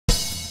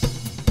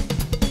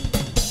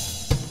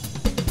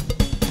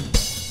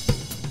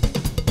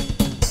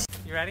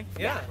You ready?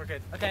 Yeah. We're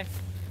good. Okay.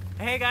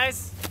 Hey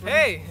guys.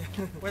 Hey.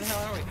 Where the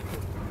hell are we?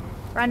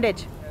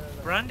 Brundage.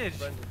 Brundage.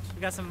 We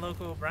got some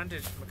local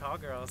Brundage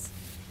McCall girls.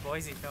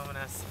 Boise filming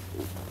us.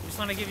 Just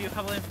want to give you a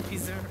couple of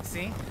pieces of,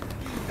 see?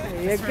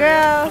 There you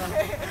go.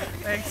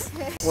 Thanks.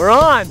 We're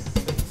on.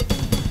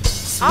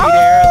 Sweet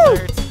air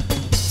alert.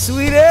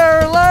 Sweet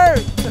air alert.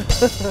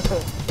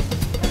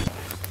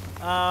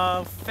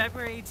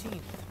 February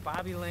 18th,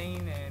 Bobby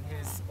Lane and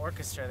his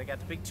orchestra. They got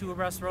the big tour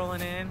bus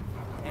rolling in,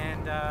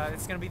 and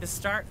it's going to be the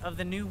start of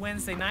the new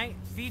Wednesday night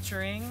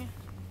featuring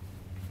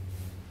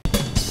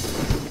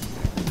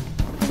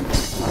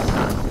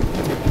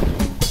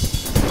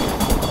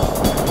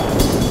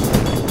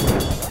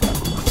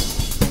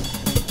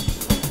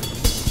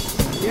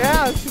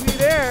Yeah,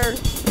 sweet air.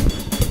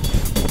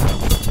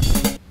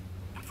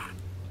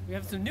 We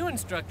have some new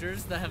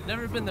instructors that have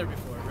never been there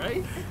before,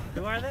 right?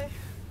 who are they?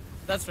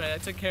 That's right, I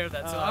took care of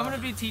that. So I'm going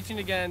to be teaching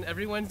again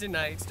every Wednesday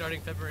night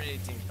starting February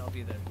 18th. I'll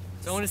be there.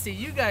 So I want to see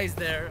you guys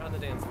there on the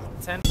dance floor.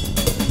 10.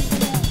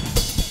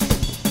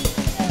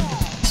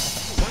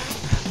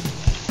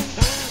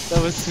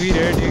 That was sweet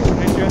air, dude. Can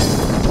I join?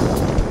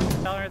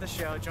 Tell her the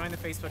show, join the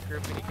Facebook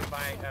group, and you can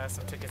buy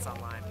some tickets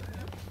online.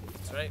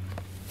 That's right.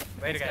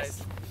 Later, Thanks,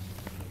 guys.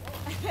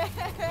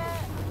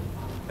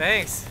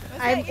 Thanks.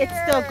 It's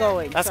still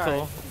going. That's sorry.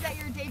 cool. Is that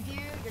your debut?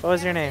 What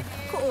was your name?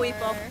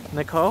 Ku'uipo.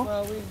 Nicole?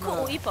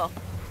 Ku'uipo.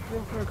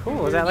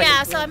 Cool. Is that like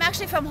Yeah, so I'm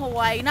actually from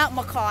Hawaii, not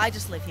McCall. I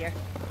just live here.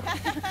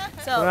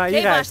 So What about you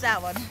Kate guys? watched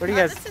that one. Where do you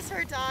guys? This is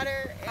her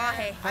daughter. And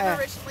hey. I'm Hi.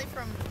 originally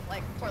from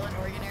like Portland,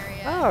 Oregon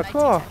area. Oh, and I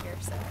cool. teach out here,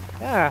 so.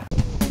 Yeah.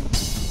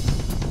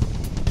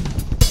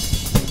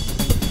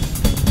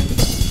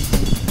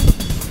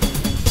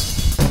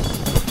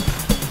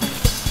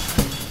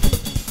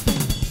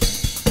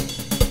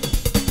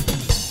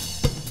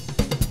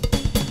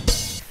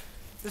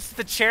 This is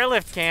the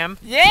chairlift cam.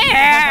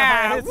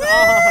 Yeah! It's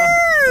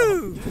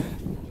on.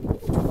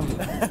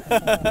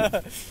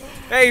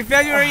 Hey,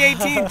 February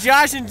 18th,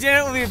 Josh and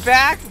Janet will be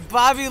back.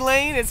 Bobby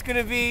Lane, it's going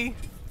to be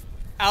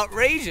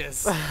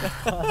outrageous.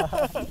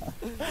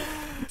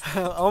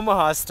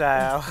 Omaha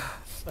style.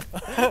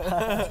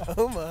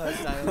 Omaha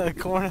style.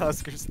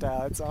 Cornhusker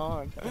style. It's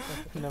on.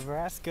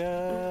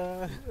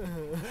 Nebraska.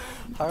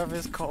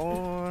 Harvest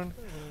corn.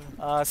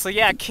 So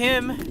yeah,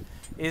 Kim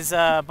is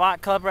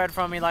bought Club Red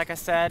from me, like I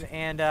said,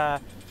 and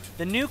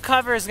the new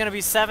cover is going to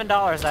be $7.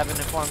 I've been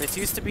informed. It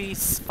used to be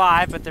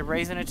 $5, but they're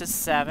raising it to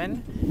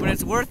 $7. But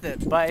it's worth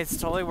it. But it's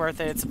totally worth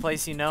it. It's a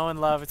place you know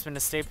and love. It's been a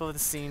staple of the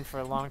scene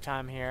for a long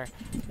time here,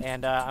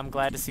 and I'm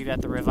glad to see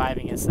that they're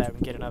reviving it so that we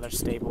can get another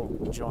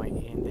staple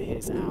joint into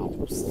his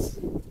house.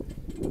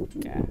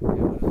 Okay.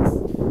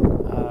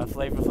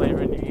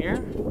 Flavor in your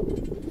ear.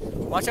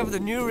 Watch out for the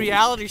new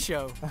reality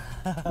show.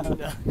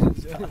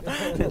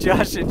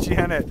 Josh and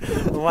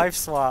Janet, wife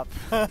swap.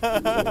 I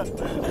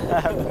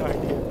have no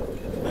idea.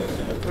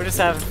 We're just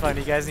having fun.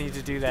 You guys need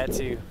to do that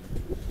too.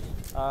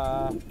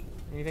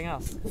 Anything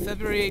else?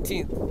 February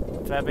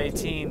 18th. Feb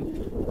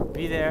 18.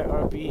 Be there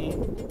or be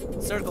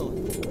Circle.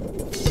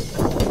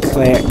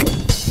 click.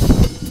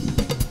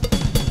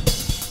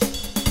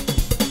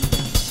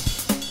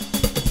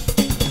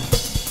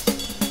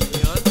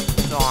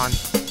 It's on.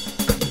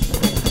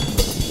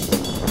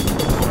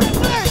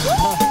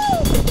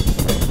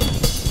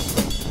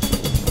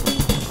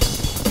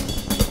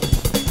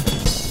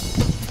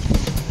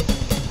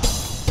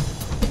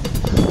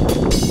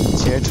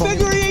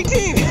 February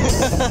 18th!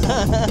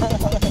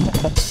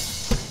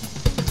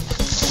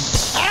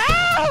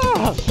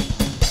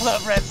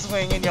 Club Red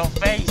swing in your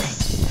face.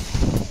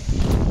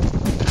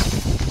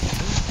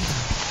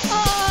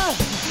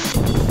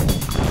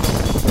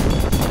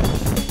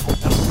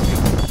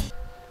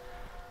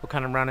 What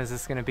kind of run is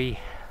this gonna be?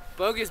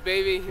 Bogus,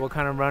 baby. What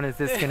kind of run is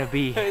this gonna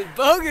be?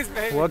 Bogus,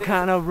 baby. What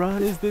kind of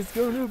run is this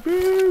gonna be?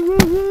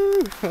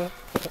 Woo-hoo.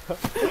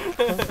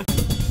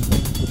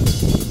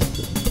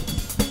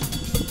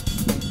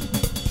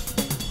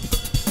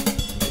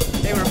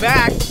 Hey, we're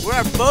back. We're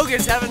at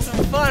Bogus having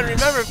some fun.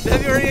 Remember,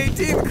 February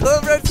 18th,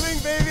 Club Red Swing,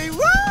 baby.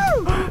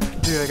 Woo!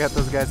 Dude, I got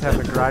those guys having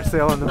a garage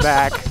sale in the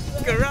back.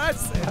 Garage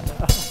sale.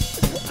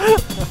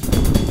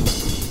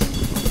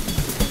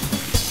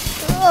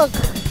 Look.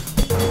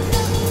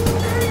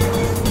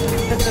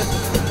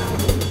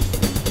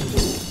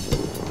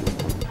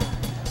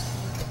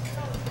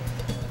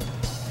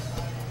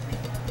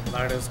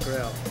 Lardo's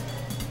Grill.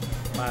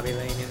 Bobby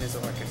Lane and his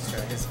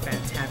orchestra. His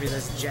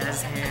fantabulous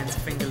jazz hands,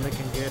 finger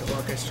licking good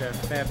orchestra.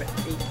 Feb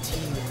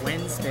 18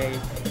 Wednesday,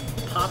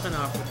 popping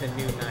off with the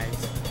new night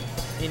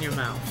in your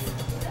mouth.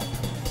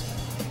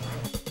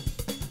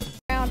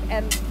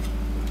 And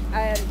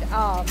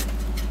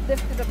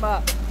lifted them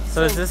up.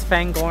 So is this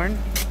Fangorn?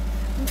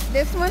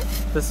 This one?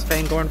 This is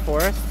Fangorn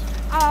Forest?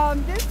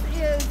 This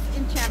is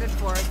Enchanted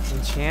Forest.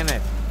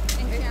 Enchanted.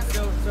 Enchanted.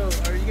 So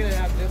are you gonna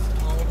have this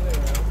all the way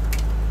around?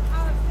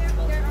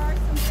 There are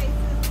some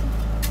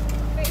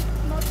faces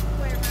most of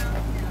the way around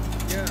now.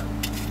 Yeah.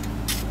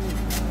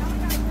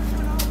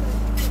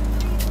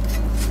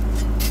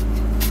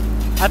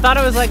 I thought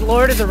it was like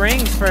Lord of the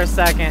Rings for a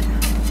second.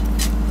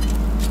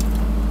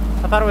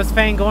 thought it was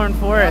Fangorn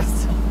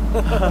Forest.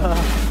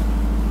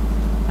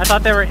 I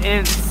thought they were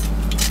ints.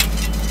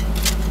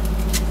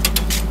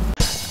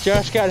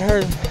 Josh got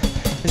hurt.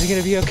 Is he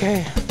gonna be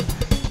okay?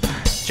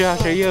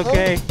 Josh, are you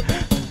okay?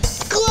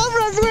 Club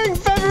Red Swing,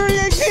 February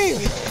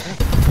 18th!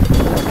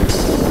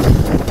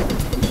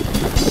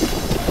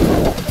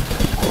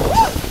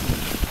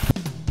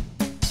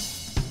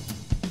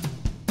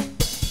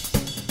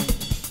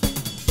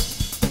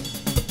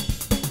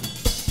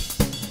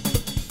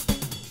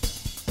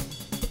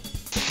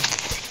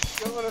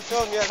 Don't want to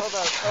film yet, hold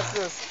on, watch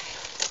this.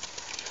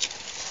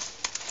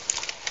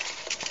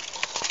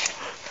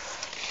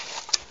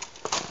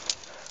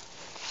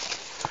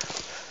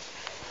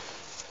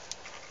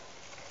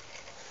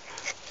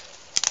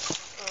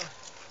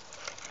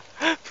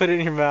 Put it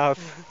in your mouth.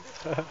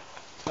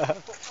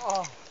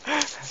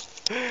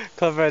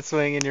 Club Red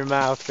Swing in your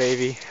mouth,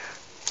 baby.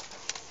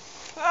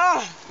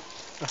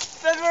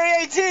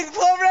 February 18th,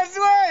 Club Red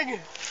Swing!